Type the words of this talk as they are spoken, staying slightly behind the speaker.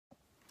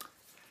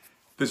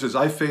This is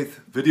iFaith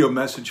video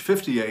message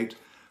 58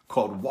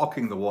 called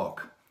Walking the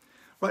Walk.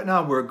 Right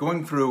now we're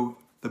going through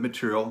the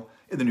material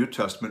in the New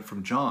Testament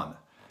from John.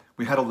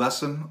 We had a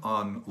lesson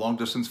on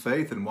long-distance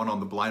faith and one on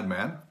the blind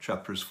man,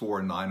 chapters 4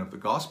 and 9 of the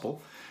Gospel.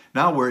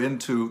 Now we're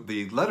into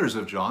the letters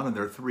of John, and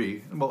there are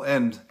 3, and we'll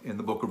end in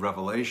the book of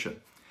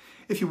Revelation.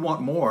 If you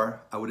want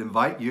more, I would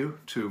invite you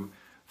to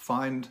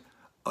find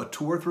a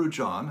tour through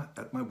John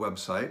at my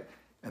website,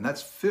 and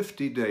that's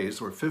 50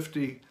 days or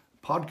 50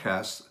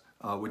 podcasts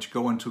which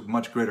go into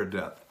much greater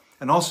depth.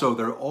 And also,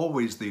 there are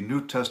always the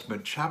New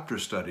Testament chapter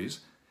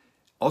studies,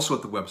 also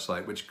at the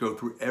website, which go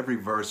through every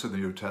verse in the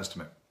New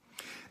Testament.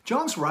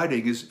 John's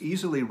writing is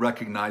easily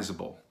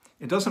recognizable.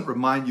 It doesn't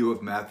remind you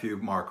of Matthew,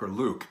 Mark, or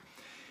Luke.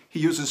 He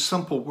uses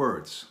simple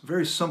words,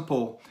 very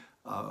simple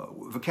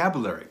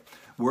vocabulary.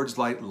 Words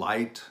like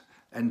light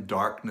and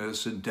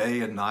darkness and day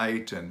and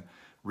night and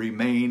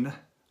remain,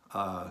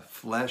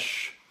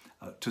 flesh,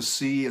 to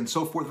see, and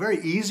so forth.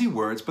 Very easy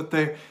words, but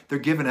they're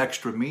given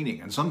extra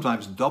meaning, and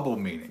sometimes double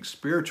meanings,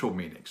 spiritual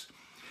meanings.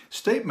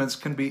 Statements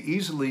can be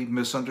easily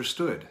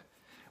misunderstood.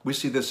 We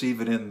see this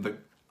even in the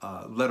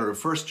letter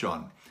of 1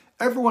 John.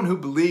 Everyone who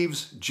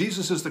believes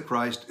Jesus is the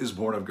Christ is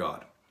born of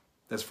God.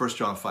 That's 1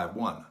 John 5:1.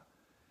 Well,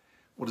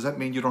 does that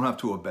mean you don't have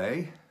to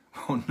obey?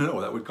 Oh no,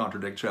 that would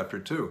contradict chapter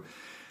 2.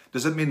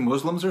 Does it mean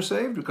Muslims are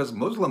saved? Because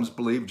Muslims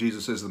believe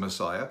Jesus is the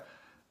Messiah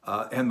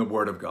and the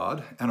Word of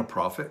God and a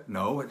prophet.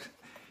 No,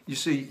 you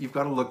see, you've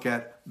got to look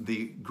at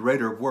the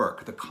greater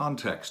work, the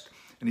context.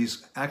 And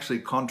he's actually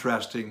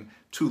contrasting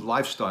 2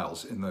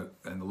 lifestyles in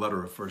the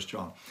letter of 1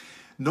 John.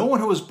 No one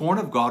who is born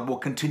of God will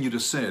continue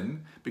to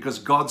sin because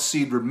God's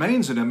seed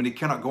remains in him and he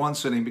cannot go on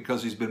sinning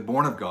because he's been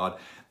born of God.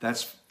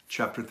 That's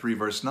chapter 3,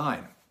 verse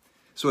 9.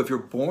 So if you're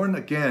born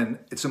again,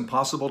 it's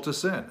impossible to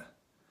sin.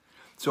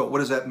 So what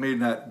does that mean?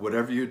 That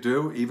whatever you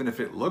do, even if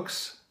it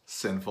looks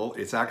sinful,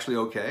 it's actually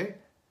okay?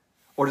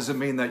 Or does it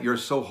mean that you're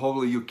so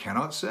holy you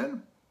cannot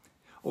sin?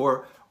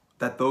 Or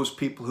that those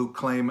people who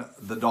claim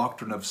the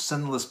doctrine of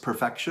sinless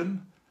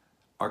perfection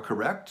are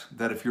correct?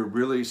 That if you're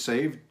really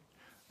saved,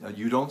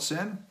 you don't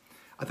sin?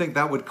 I think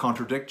that would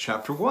contradict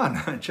chapter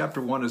 1. Chapter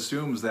 1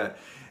 assumes that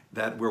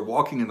we're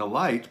walking in the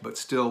light, but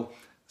still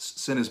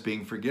sin is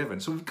being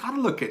forgiven. So we've got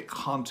to look at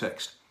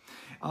context.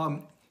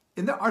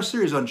 In our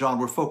series on John,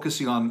 we're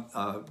focusing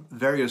on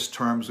various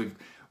terms.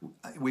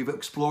 We've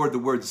explored the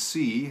word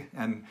see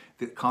and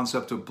the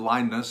concept of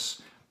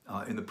blindness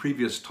in the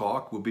previous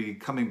talk. We'll be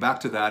coming back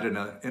to that in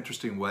an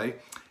interesting way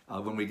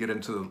when we get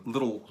into the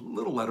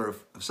little letter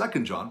of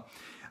 2 John.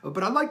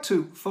 But I'd like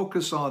to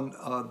focus on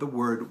the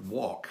word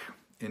walk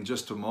in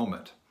just a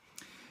moment.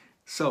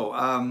 So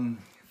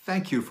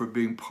thank you for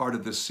being part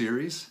of this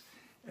series,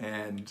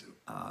 and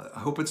I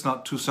hope it's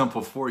not too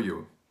simple for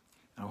you.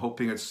 I'm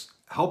hoping it's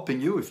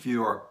helping you if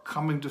you are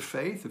coming to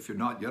faith, if you're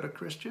not yet a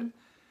Christian,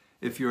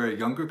 if you're a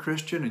younger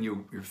Christian and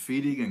you're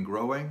feeding and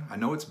growing. I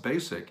know it's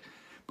basic,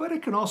 but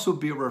it can also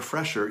be a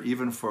refresher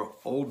even for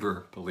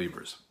older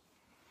believers.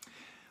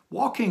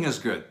 Walking is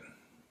good.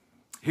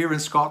 Here in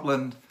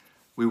Scotland,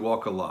 we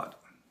walk a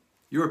lot.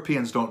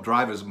 Europeans don't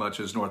drive as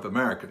much as North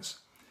Americans.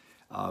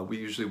 We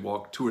usually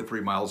walk 2 or 3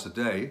 miles a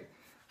day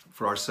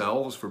for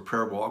ourselves, for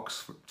prayer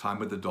walks, for time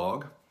with the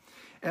dog.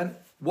 And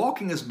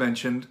walking is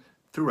mentioned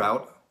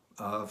throughout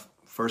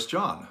 1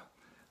 John,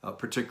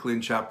 particularly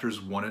in chapters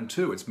 1 and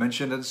 2. It's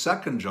mentioned in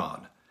 2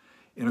 John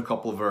in a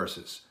couple of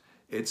verses.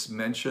 It's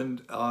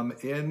mentioned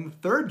in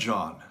 3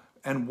 John,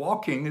 and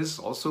walking is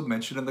also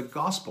mentioned in the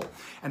Gospel.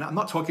 And I'm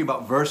not talking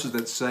about verses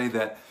that say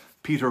that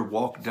Peter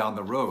walked down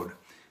the road.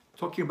 I'm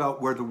talking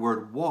about where the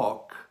word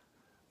walk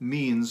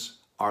means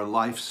our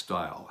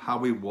lifestyle, how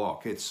we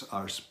walk. It's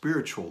our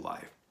spiritual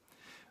life.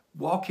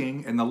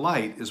 Walking in the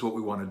light is what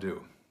we want to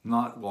do,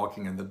 not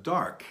walking in the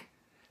dark.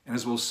 And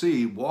as we'll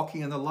see, walking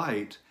in the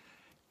light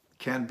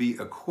can be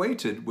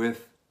equated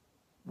with,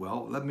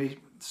 well, let me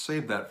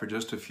save that for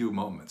just a few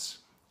moments,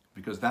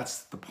 because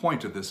that's the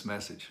point of this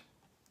message.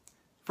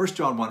 1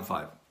 John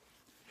 1:5.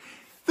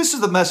 This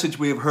is the message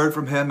we have heard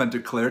from him and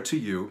declare to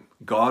you: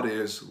 God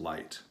is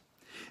light.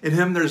 In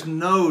him there's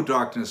no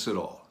darkness at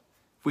all.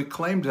 If we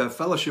claim to have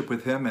fellowship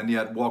with him and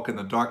yet walk in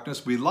the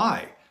darkness, we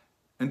lie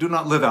and do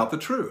not live out the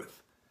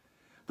truth.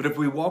 But if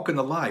we walk in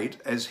the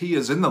light as he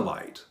is in the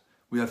light,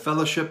 we have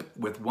fellowship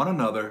with one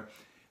another,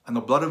 and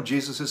the blood of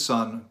Jesus, his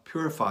son,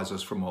 purifies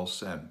us from all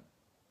sin.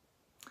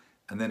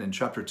 And then in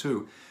chapter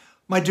 2,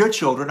 my dear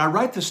children, I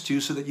write this to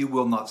you so that you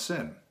will not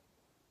sin.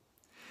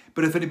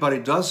 But if anybody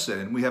does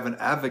sin, we have an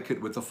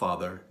advocate with the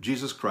Father,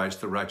 Jesus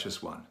Christ, the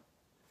righteous one.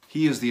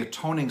 He is the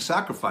atoning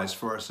sacrifice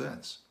for our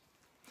sins.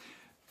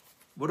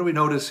 What do we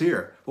notice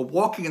here? Well,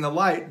 walking in the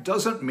light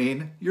doesn't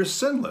mean you're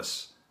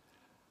sinless.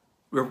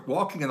 We're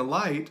walking in the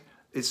light,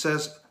 it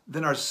says,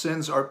 then our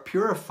sins are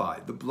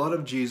purified. The blood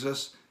of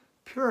Jesus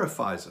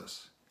purifies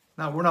us.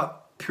 Now, we're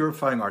not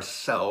purifying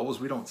ourselves.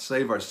 We don't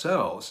save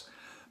ourselves.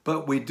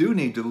 But we do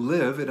need to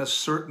live in a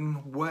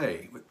certain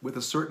way, with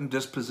a certain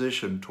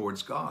disposition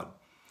towards God.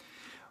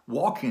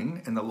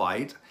 Walking in the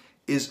light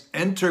is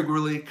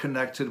integrally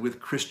connected with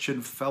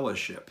Christian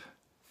fellowship.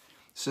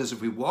 It says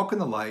if we walk in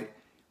the light,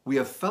 we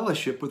have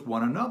fellowship with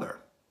one another.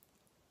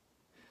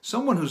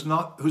 Someone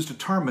who's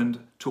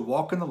determined to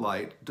walk in the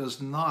light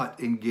does not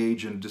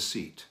engage in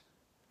deceit.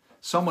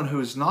 Someone who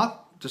has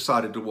not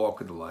decided to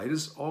walk in the light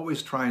is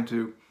always trying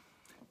to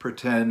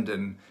pretend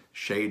and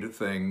shade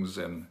things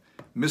and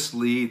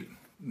mislead,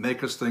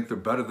 make us think they're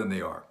better than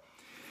they are.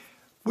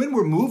 When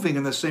we're moving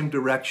in the same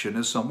direction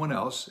as someone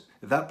else,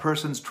 if that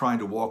person's trying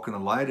to walk in the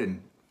light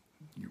and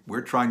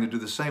we're trying to do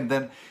the same,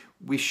 then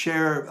we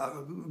share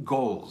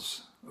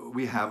goals.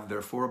 We have,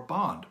 therefore, a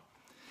bond.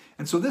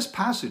 And so this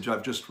passage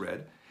I've just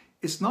read,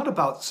 it's not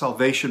about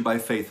salvation by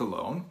faith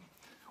alone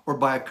or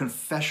by a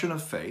confession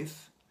of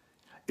faith.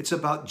 It's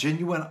about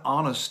genuine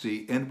honesty,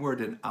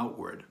 inward and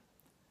outward,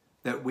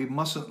 that we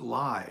mustn't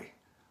lie.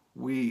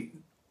 We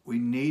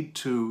need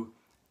to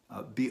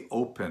be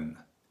open,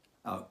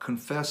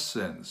 confess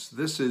sins.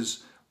 This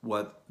is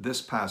what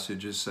this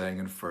passage is saying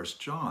in 1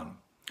 John.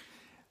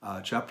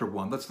 Chapter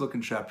 1, let's look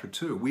in chapter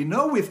 2. We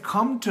know we've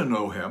come to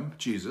know him,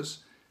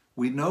 Jesus.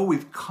 We know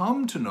we've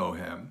come to know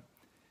him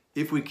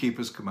if we keep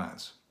his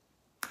commands.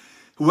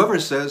 Whoever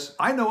says,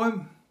 I know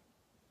him,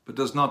 but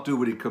does not do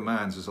what he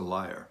commands is a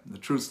liar. The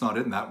truth's not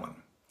in that one.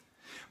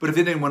 But if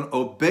anyone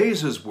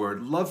obeys his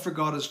word, love for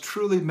God is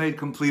truly made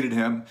complete in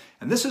him.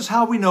 And this is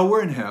how we know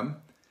we're in him.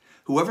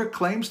 Whoever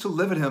claims to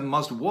live in him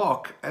must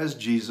walk as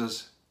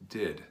Jesus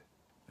did.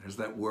 There's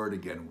that word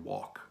again,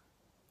 walk.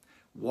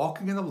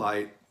 Walking in the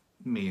light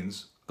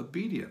means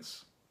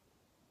obedience.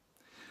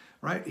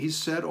 Right? He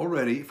said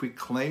already, if we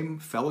claim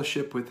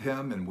fellowship with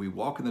him and we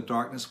walk in the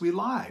darkness, we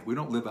lie. We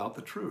don't live out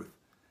the truth.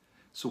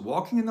 So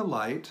walking in the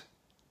light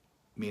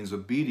means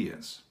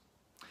obedience.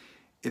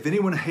 If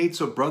anyone hates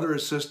a brother or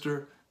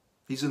sister,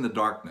 he's in the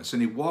darkness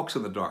and he walks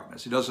in the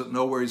darkness. He doesn't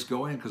know where he's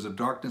going because the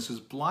darkness has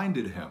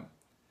blinded him.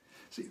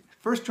 See,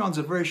 1 John's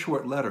a very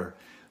short letter.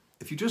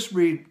 If you just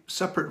read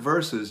separate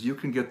verses, you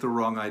can get the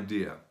wrong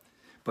idea.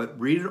 But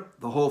read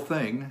the whole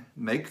thing,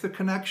 make the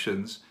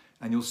connections,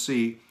 and you'll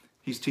see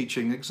he's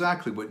teaching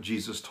exactly what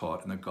Jesus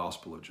taught in the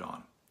Gospel of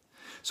John.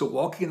 So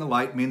walking in the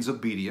light means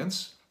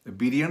obedience.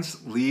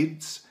 Obedience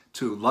leads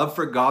to love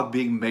for God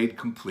being made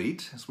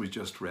complete, as we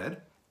just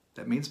read.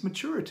 That means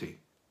maturity.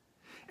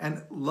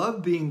 And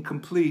love being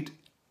complete,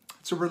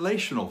 it's a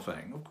relational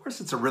thing. Of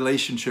course, it's a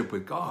relationship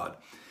with God.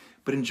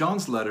 But in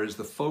John's letters,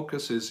 the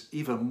focus is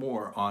even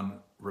more on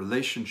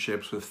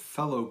relationships with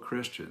fellow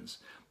Christians,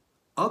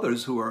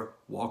 others who are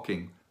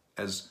walking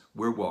as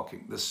we're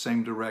walking, the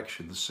same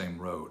direction, the same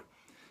road.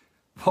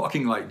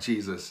 Walking like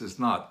Jesus is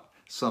not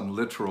some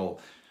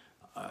literal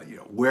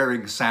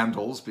wearing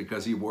sandals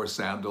because he wore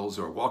sandals,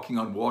 or walking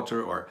on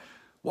water, or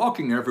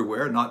walking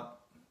everywhere, not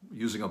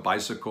using a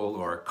bicycle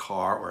or a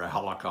car or a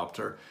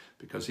helicopter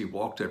because he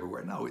walked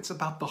everywhere. No, it's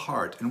about the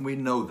heart, and we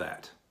know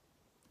that.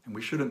 And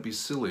we shouldn't be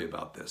silly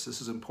about this.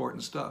 This is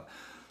important stuff.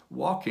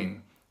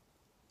 Walking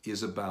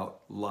is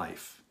about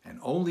life, and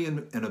only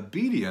in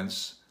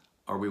obedience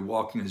are we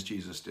walking as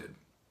Jesus did.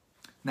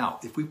 Now,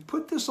 if we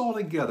put this all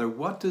together,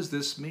 what does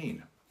this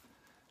mean?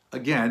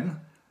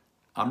 Again,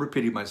 I'm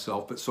repeating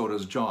myself, but so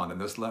does John in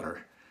this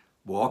letter.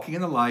 Walking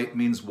in the light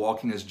means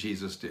walking as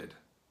Jesus did.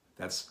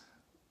 That's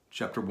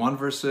chapter 1,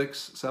 verse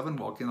 6, 7,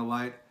 walking in the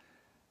light,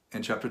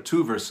 and chapter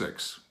 2, verse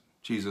 6,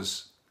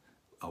 Jesus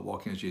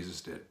walking as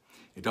Jesus did.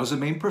 It doesn't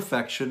mean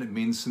perfection, it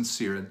means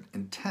sincere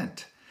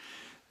intent.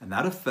 And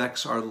that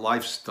affects our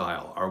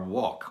lifestyle, our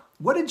walk.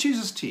 What did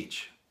Jesus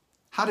teach?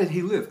 How did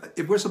he live?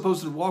 If we're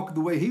supposed to walk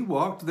the way he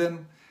walked,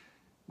 then,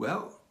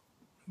 well,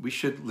 we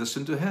should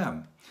listen to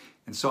him.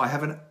 And so I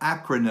have an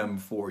acronym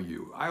for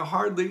you. I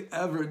hardly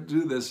ever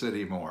do this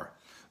anymore,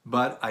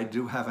 but I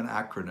do have an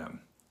acronym.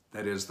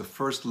 That is the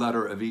first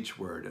letter of each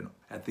word, and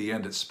at the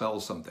end it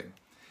spells something.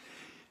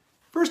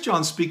 1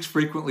 John speaks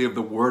frequently of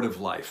the word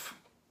of life.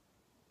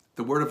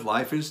 The word of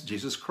life is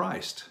Jesus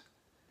Christ,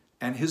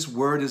 and his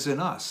word is in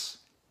us.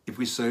 If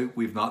we say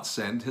we've not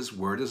sinned, his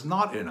word is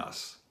not in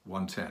us,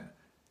 1:10.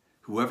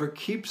 Whoever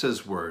keeps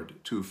his word,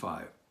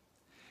 2:5.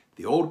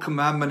 The old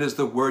commandment is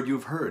the word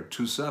you've heard,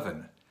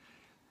 2:7.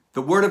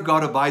 The word of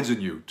God abides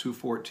in you,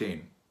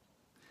 2:14.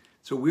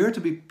 So we are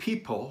to be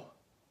people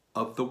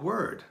of the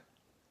word.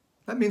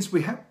 That means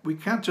we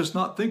can't just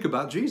not think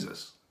about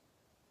Jesus.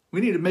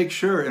 We need to make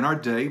sure in our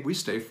day we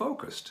stay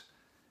focused,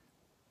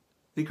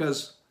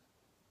 because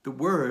the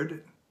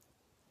word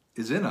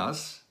is in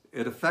us.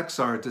 It affects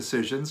our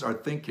decisions, our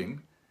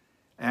thinking,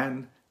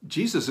 and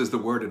Jesus is the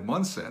word in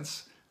one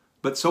sense,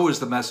 but so is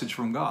the message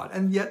from God.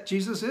 And yet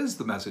Jesus is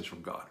the message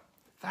from God.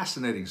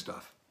 Fascinating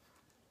stuff.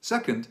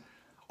 Second,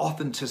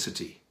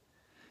 authenticity,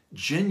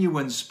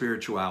 genuine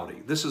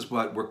spirituality. This is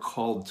what we're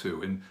called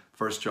to in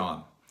 1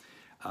 John.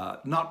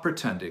 Not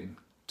pretending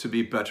to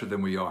be better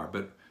than we are,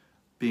 but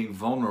being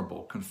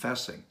vulnerable,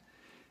 confessing.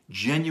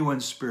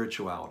 Genuine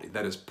spirituality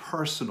that is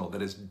personal,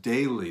 that is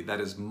daily,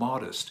 that is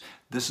modest.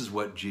 This is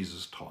what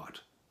Jesus taught.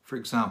 For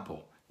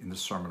example, in the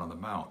Sermon on the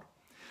Mount.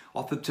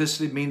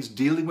 Authenticity means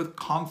dealing with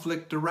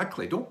conflict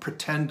directly. Don't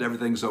pretend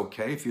everything's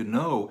okay if you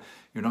know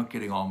you're not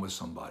getting on with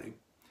somebody.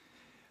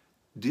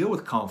 Deal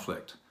with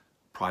conflict,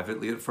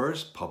 privately at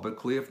first,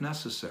 publicly if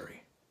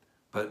necessary.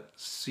 but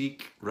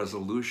seek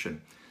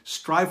resolution.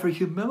 Strive for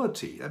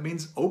humility. That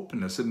means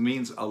openness. It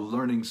means a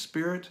learning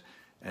spirit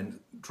and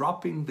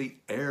dropping the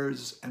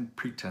airs and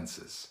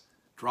pretenses.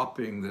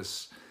 Dropping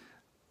this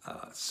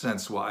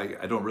sense, well,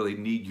 I don't really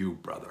need you,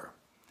 brother.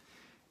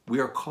 We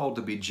are called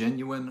to be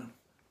genuine,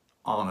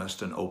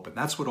 honest, and open.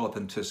 That's what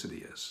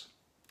authenticity is.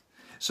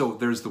 So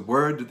there's the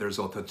word, there's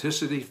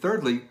authenticity.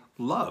 Thirdly,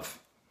 love.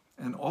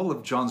 And all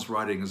of John's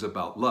writing is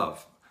about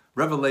love.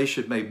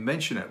 Revelation may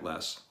mention it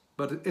less,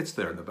 but it's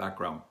there in the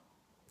background.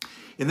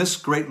 In this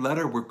great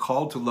letter, we're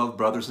called to love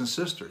brothers and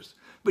sisters.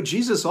 But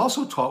Jesus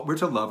also taught we're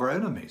to love our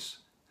enemies.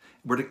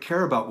 We're to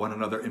care about one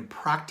another in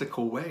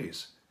practical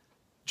ways.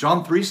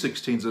 John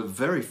 3:16 is a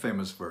very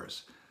famous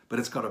verse, but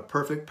it's got a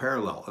perfect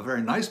parallel, a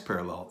very nice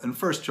parallel in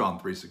 1 John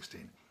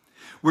 3:16.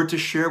 We're to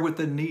share with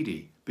the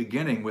needy,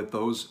 beginning with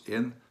those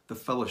in the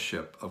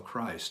fellowship of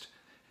Christ.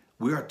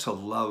 We are to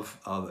love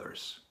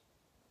others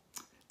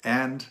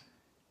and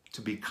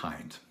to be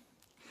kind.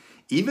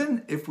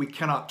 Even if we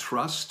cannot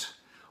trust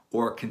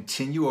or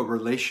continue a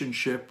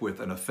relationship with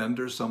an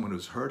offender, someone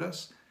who's hurt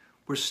us,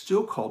 we're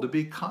still called to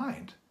be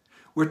kind.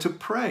 We're to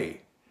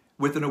pray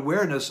with an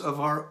awareness of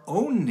our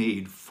own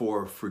need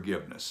for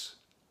forgiveness.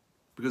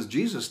 Because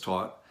Jesus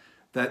taught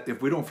that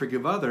if we don't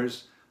forgive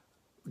others,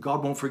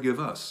 God won't forgive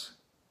us.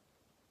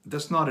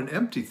 That's not an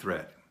empty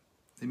threat.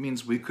 It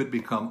means we could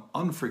become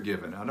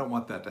unforgiven. I don't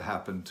want that to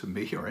happen to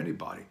me or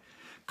anybody.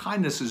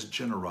 Kindness is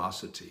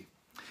generosity.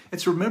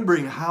 It's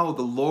remembering how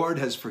the Lord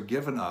has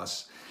forgiven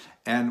us.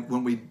 And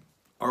when we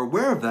are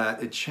aware of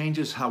that, it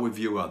changes how we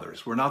view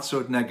others. We're not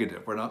so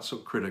negative. We're not so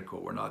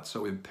critical. We're not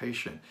so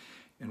impatient.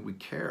 And we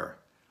care.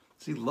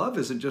 See, love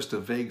isn't just a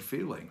vague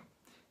feeling.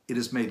 It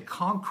is made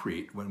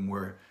concrete when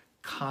we're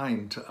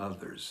kind to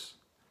others.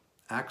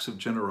 Acts of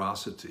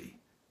generosity,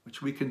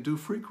 which we can do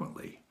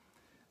frequently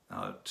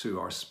to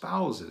our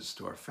spouses,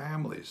 to our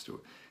families,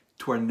 to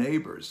our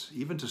neighbors,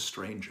 even to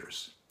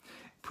strangers.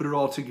 Put it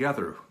all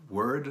together.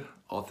 Word,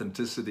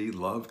 authenticity,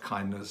 love,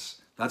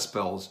 kindness. That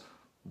spells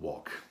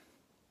walk.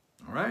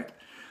 All right?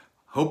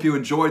 Hope you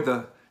enjoyed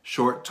the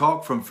short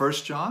talk from 1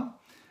 John.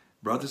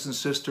 Brothers and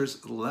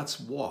sisters, let's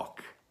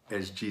walk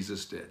as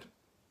Jesus did.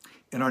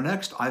 In our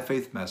next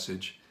iFaith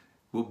message,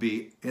 we'll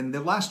be in the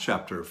last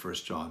chapter of 1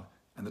 John,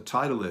 and the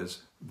title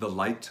is The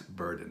Light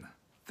Burden.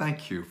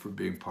 Thank you for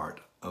being part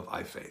of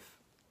iFaith.